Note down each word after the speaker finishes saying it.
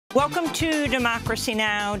Welcome to Democracy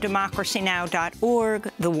Now!,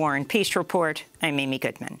 democracynow.org, The War and Peace Report. I'm Amy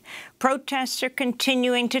Goodman. Protests are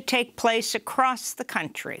continuing to take place across the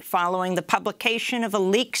country following the publication of a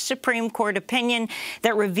leaked Supreme Court opinion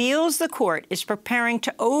that reveals the court is preparing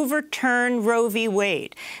to overturn Roe v.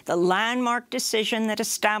 Wade, the landmark decision that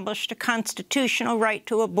established a constitutional right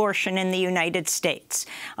to abortion in the United States.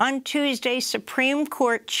 On Tuesday, Supreme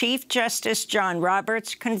Court Chief Justice John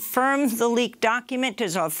Roberts confirmed the leaked document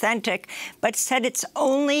is authentic, but said it's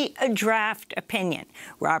only a draft opinion.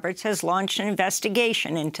 Roberts has launched an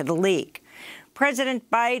investigation into the leak. President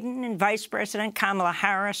Biden and Vice President Kamala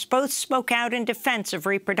Harris both spoke out in defense of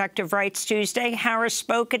reproductive rights Tuesday. Harris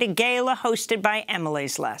spoke at a gala hosted by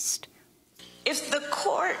Emily's List. If the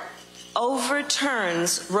court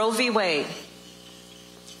overturns Roe v. Wade,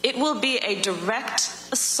 it will be a direct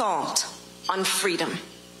assault on freedom,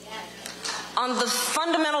 on the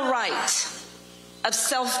fundamental right of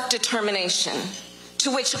self-determination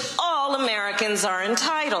to which all Americans are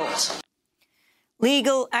entitled.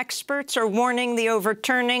 Legal experts are warning the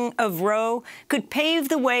overturning of Roe could pave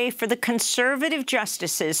the way for the conservative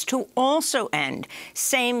justices to also end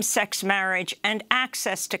same-sex marriage and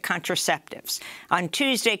access to contraceptives. On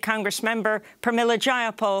Tuesday, Congressmember Pramila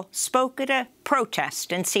Jayapal spoke at a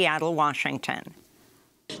protest in Seattle, Washington.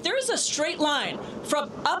 There is a straight line from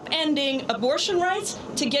upending abortion rights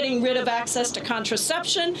to getting rid of access to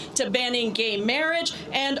contraception to banning gay marriage,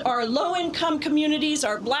 and our low-income communities,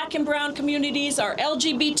 our black and brown communities, our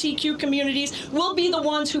LGBTQ communities will be the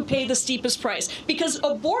ones who pay the steepest price, because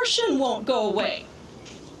abortion won't go away,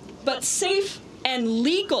 but safe and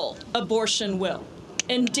legal abortion will,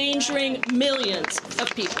 endangering millions of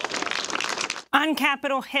people. On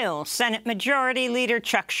Capitol Hill, Senate Majority Leader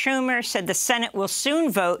Chuck Schumer said the Senate will soon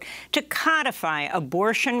vote to codify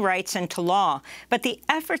abortion rights into law. But the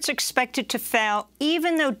effort's expected to fail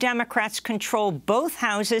even though Democrats control both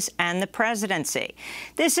houses and the presidency.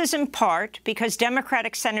 This is in part because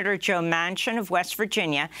Democratic Senator Joe Manchin of West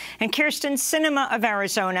Virginia and Kyrsten Sinema of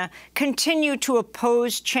Arizona continue to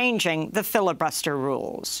oppose changing the filibuster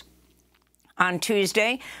rules. On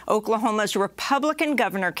Tuesday, Oklahoma's Republican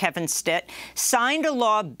Governor Kevin Stitt signed a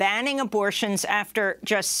law banning abortions after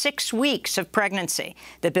just 6 weeks of pregnancy.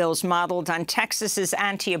 The bill's modeled on Texas's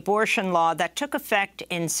anti-abortion law that took effect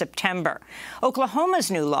in September.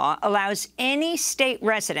 Oklahoma's new law allows any state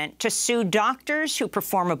resident to sue doctors who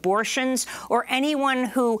perform abortions or anyone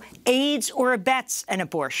who aids or abets an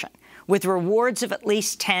abortion, with rewards of at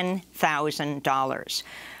least $10,000.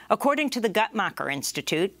 According to the Guttmacher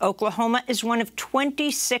Institute, Oklahoma is one of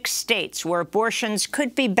 26 states where abortions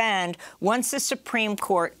could be banned once the Supreme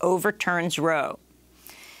Court overturns Roe.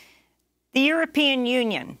 The European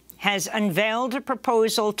Union has unveiled a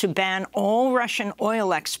proposal to ban all Russian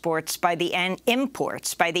oil imports by the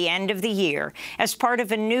end of the year as part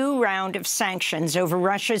of a new round of sanctions over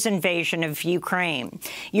Russia's invasion of Ukraine.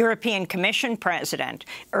 European Commission President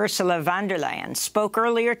Ursula von der Leyen spoke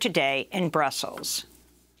earlier today in Brussels.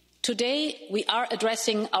 Today, we are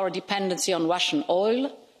addressing our dependency on Russian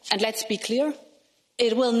oil, and let's be clear,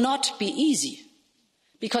 it will not be easy,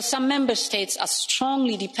 because some member states are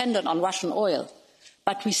strongly dependent on Russian oil,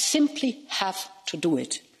 but we simply have to do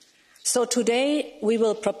it. So today, we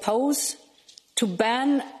will propose to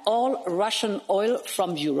ban all Russian oil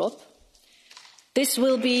from Europe. This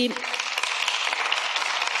will be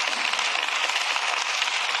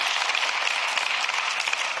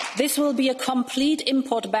a complete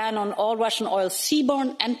import ban on all Russian oil,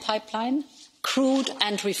 seaborne and pipeline, crude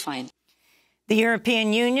and refined. The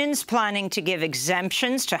European Union's planning to give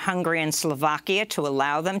exemptions to Hungary and Slovakia to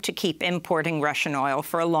allow them to keep importing Russian oil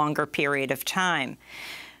for a longer period of time.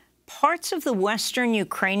 Parts of the western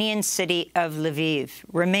Ukrainian city of Lviv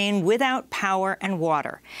remain without power and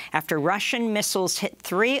water after Russian missiles hit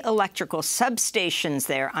 3 electrical substations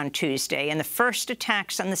there on Tuesday in the first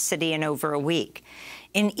attacks on the city in over a week.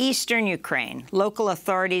 In eastern Ukraine, local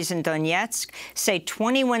authorities in Donetsk say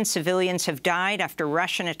 21 civilians have died after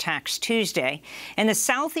Russian attacks Tuesday. In the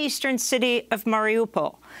southeastern city of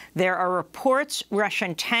Mariupol, there are reports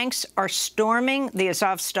Russian tanks are storming the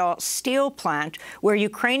Azovstal steel plant, where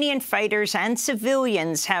Ukrainian fighters and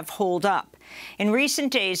civilians have holed up. In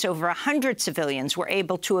recent days, over 100 civilians were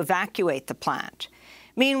able to evacuate the plant.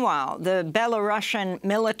 Meanwhile, the Belarusian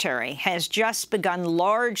military has just begun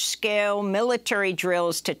large-scale military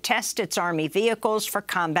drills to test its army vehicles for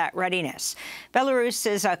combat readiness. Belarus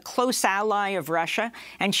is a close ally of Russia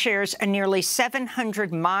and shares a nearly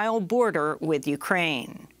 700-mile border with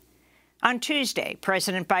Ukraine. On Tuesday,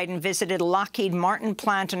 President Biden visited Lockheed Martin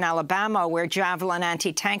plant in Alabama, where Javelin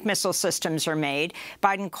anti-tank missile systems are made.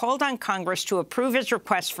 Biden called on Congress to approve his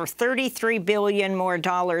request for $33 billion more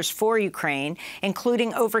for Ukraine,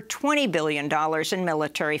 including over $20 billion in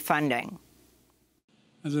military funding.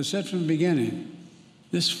 As I said from the beginning,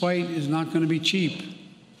 this fight is not going to be cheap.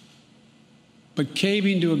 But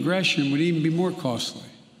caving to aggression would even be more costly.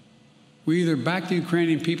 We either back the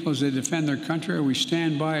Ukrainian people as they defend their country, or we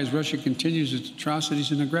stand by as Russia continues its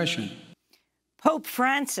atrocities and aggression. Pope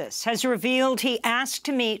Francis has revealed he asked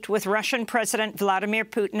to meet with Russian President Vladimir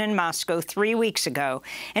Putin in Moscow 3 weeks ago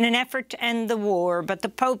in an effort to end the war, but the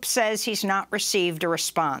Pope says he's not received a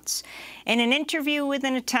response. In an interview with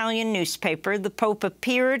an Italian newspaper, the Pope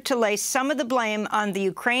appeared to lay some of the blame on the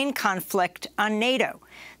Ukraine conflict on NATO.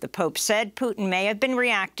 The Pope said Putin may have been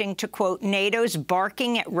reacting to, quote, NATO's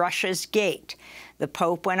barking at Russia's gate. The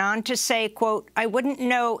Pope went on to say, quote, I wouldn't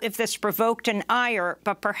know if this provoked an ire,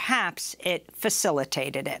 but perhaps it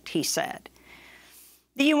facilitated it, he said.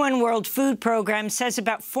 The UN World Food Programme says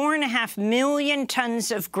about 4.5 million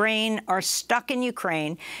tons of grain are stuck in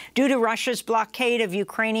Ukraine due to Russia's blockade of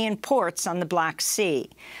Ukrainian ports on the Black Sea.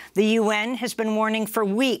 The UN has been warning for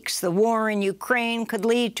weeks the war in Ukraine could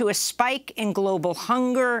lead to a spike in global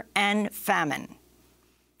hunger and famine.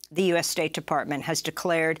 The U.S. State Department has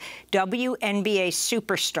declared WNBA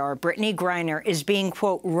superstar Brittany Griner is being,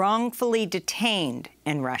 quote, wrongfully detained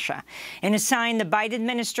in Russia, in a sign the Biden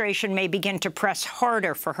administration may begin to press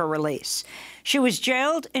harder for her release. She was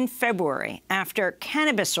jailed in February after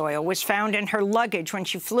cannabis oil was found in her luggage when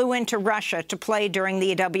she flew into Russia to play during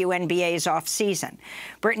the WNBA's off-season.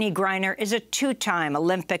 Brittany Griner is a 2-time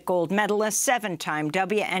Olympic gold medalist, 7-time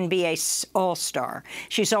WNBA All-Star.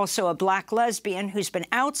 She's also a black lesbian who's been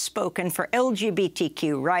outspoken for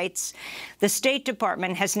LGBTQ rights. The State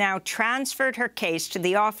Department has now transferred her case to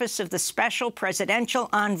the Office of the Special Presidential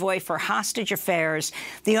Envoy for Hostage Affairs.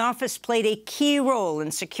 The office played a key role in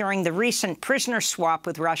securing the recent prisoner swap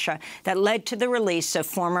with Russia that led to the release of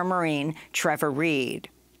former Marine Trevor Reed.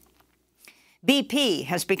 BP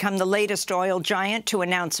has become the latest oil giant to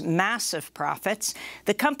announce massive profits.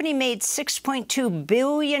 The company made $6.2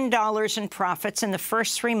 billion in profits in the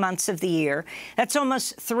first 3 months of the year. That's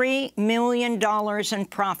almost $3 million in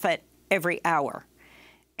profit every hour.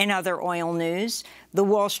 In other oil news, the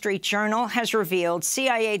Wall Street Journal has revealed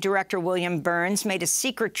CIA Director William Burns made a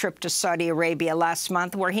secret trip to Saudi Arabia last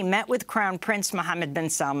month where he met with Crown Prince Mohammed bin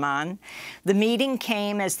Salman. The meeting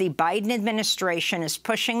came as the Biden administration is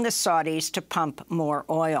pushing the Saudis to pump more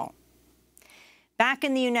oil. Back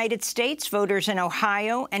in the United States, voters in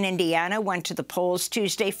Ohio and Indiana went to the polls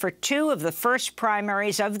Tuesday for 2 of the first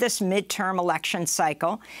primaries of this midterm election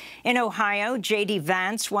cycle. In Ohio, J.D.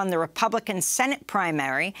 Vance won the Republican Senate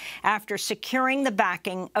primary after securing the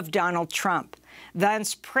backing of Donald Trump.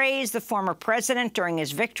 Vance praised the former president during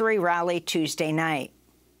his victory rally Tuesday night.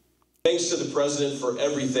 Thanks to the president for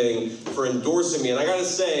everything, for endorsing me. And I got to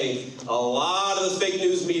say, a lot of the fake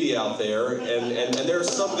news media out there, and there are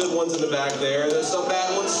some good ones in the back there. There's some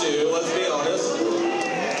bad ones too, let's be honest.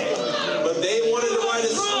 But they wanted to write a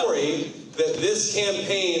story that this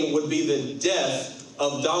campaign would be the death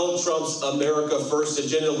of Donald Trump's America First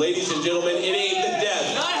agenda. Ladies and gentlemen, it ain't the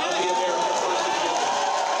death of the America First agenda.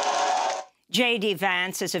 J.D.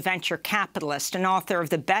 Vance is a venture capitalist and author of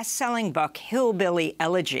the best-selling book Hillbilly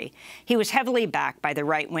Elegy. He was heavily backed by the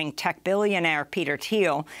right-wing tech billionaire Peter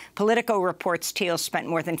Thiel. Politico reports Thiel spent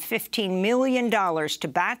more than $15 million to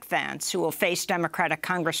back Vance, who will face Democratic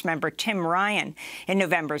Congressmember Tim Ryan in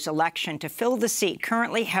November's election to fill the seat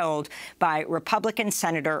currently held by Republican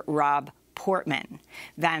Senator Rob Portman.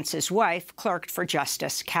 Vance's wife clerked for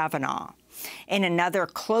Justice Kavanaugh. In another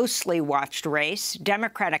closely watched race,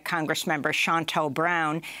 Democratic Congressmember Shontel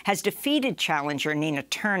Brown has defeated challenger Nina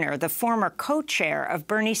Turner, the former co-chair of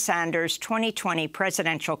Bernie Sanders' 2020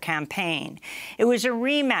 presidential campaign. It was a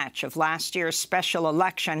rematch of last year's special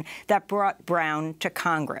election that brought Brown to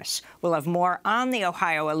Congress. We'll have more on the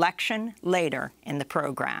Ohio election later in the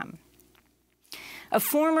program. A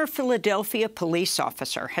former Philadelphia police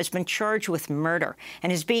officer has been charged with murder and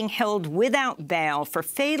is being held without bail for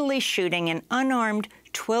fatally shooting an unarmed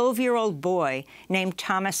 12-year-old boy named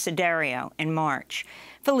Thomas Siderio in March.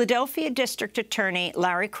 Philadelphia District Attorney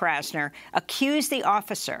Larry Krasner accused the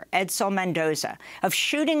officer, Edsel Mendoza, of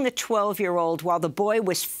shooting the 12-year-old while the boy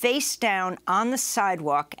was face down on the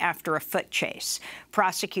sidewalk after a foot chase.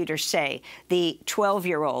 Prosecutors say the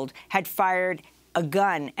 12-year-old had fired a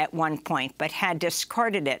gun at one point, but had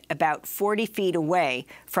discarded it about 40 feet away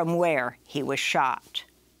from where he was shot.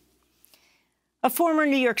 A former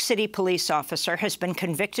New York City police officer has been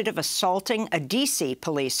convicted of assaulting a D.C.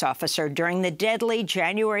 police officer during the deadly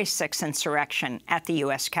January 6th insurrection at the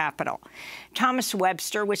U.S. Capitol. Thomas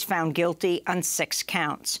Webster was found guilty on 6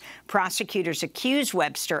 counts. Prosecutors accuse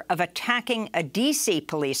Webster of attacking a D.C.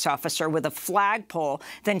 police officer with a flagpole,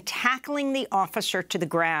 then tackling the officer to the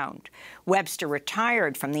ground. Webster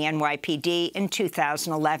retired from the NYPD in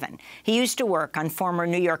 2011. He used to work on former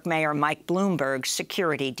New York Mayor Mike Bloomberg's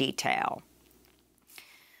security detail.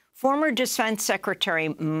 Former Defense Secretary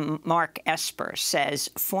Mark Esper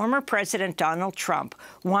says former President Donald Trump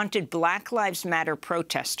wanted Black Lives Matter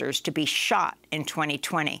protesters to be shot in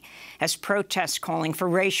 2020, as protests calling for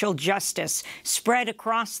racial justice spread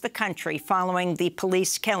across the country following the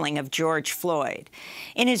police killing of George Floyd.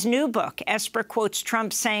 In his new book, Esper quotes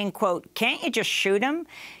Trump saying, quote, "Can't you just shoot them?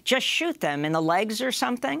 Just shoot them in the legs or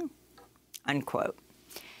something?" Unquote.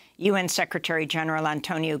 UN Secretary General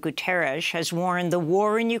Antonio Guterres has warned the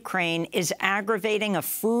war in Ukraine is aggravating a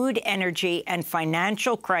food, energy, and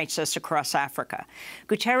financial crisis across Africa.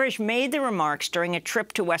 Guterres made the remarks during a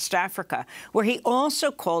trip to West Africa, where he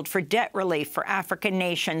also called for debt relief for African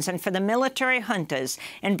nations and for the military juntas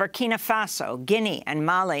in Burkina Faso, Guinea, and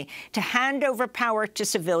Mali to hand over power to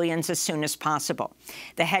civilians as soon as possible.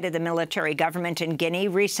 The head of the military government in Guinea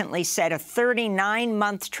recently said a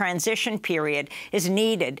 39-month transition period is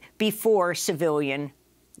needed before civilian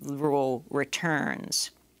rule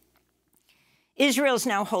returns. Israel is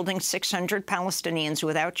now holding 600 Palestinians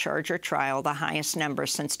without charge or trial, the highest number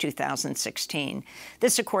since 2016.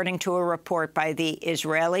 This according to a report by the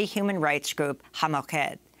Israeli human rights group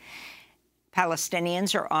Hamoked.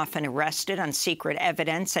 Palestinians are often arrested on secret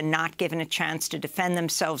evidence and not given a chance to defend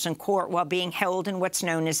themselves in court while being held in what's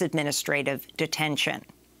known as administrative detention.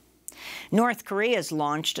 North Korea has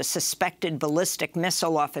launched a suspected ballistic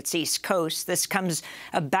missile off its east coast. This comes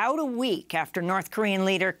about a week after North Korean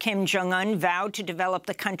leader Kim Jong-un vowed to develop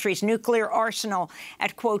the country's nuclear arsenal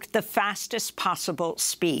at, quote, the fastest possible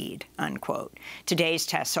speed, unquote. Today's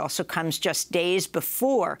test also comes just days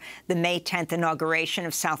before the May 10th inauguration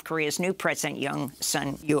of South Korea's new president, Yoon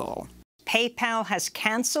Suk-yeol. PayPal has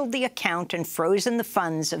canceled the account and frozen the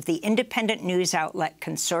funds of the independent news outlet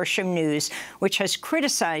Consortium News, which has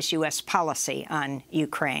criticized U.S. policy on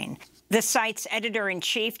Ukraine. The site's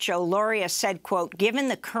editor-in-chief, Joe Lauria, said, quote, given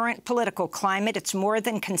the current political climate, it's more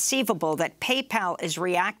than conceivable that PayPal is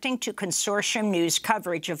reacting to Consortium News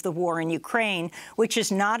coverage of the war in Ukraine, which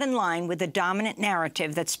is not in line with the dominant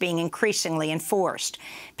narrative that's being increasingly enforced.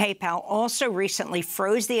 PayPal also recently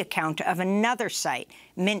froze the account of another site,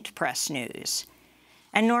 Mint Press News.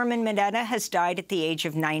 And Norman Mineta has died at the age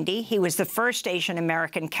of 90. He was the first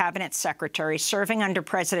Asian-American cabinet secretary serving under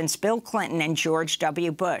Presidents Bill Clinton and George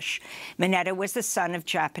W. Bush. Mineta was the son of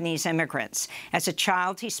Japanese immigrants. As a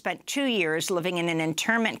child, he spent 2 years living in an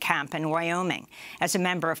internment camp in Wyoming. As a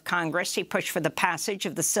member of Congress, he pushed for the passage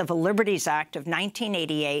of the Civil Liberties Act of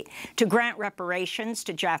 1988 to grant reparations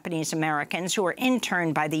to Japanese Americans who were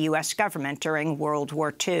interned by the U.S. government during World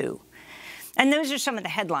War II. And those are some of the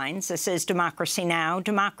headlines. This is Democracy Now!,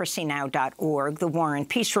 democracynow.org, The War and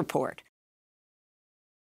Peace Report.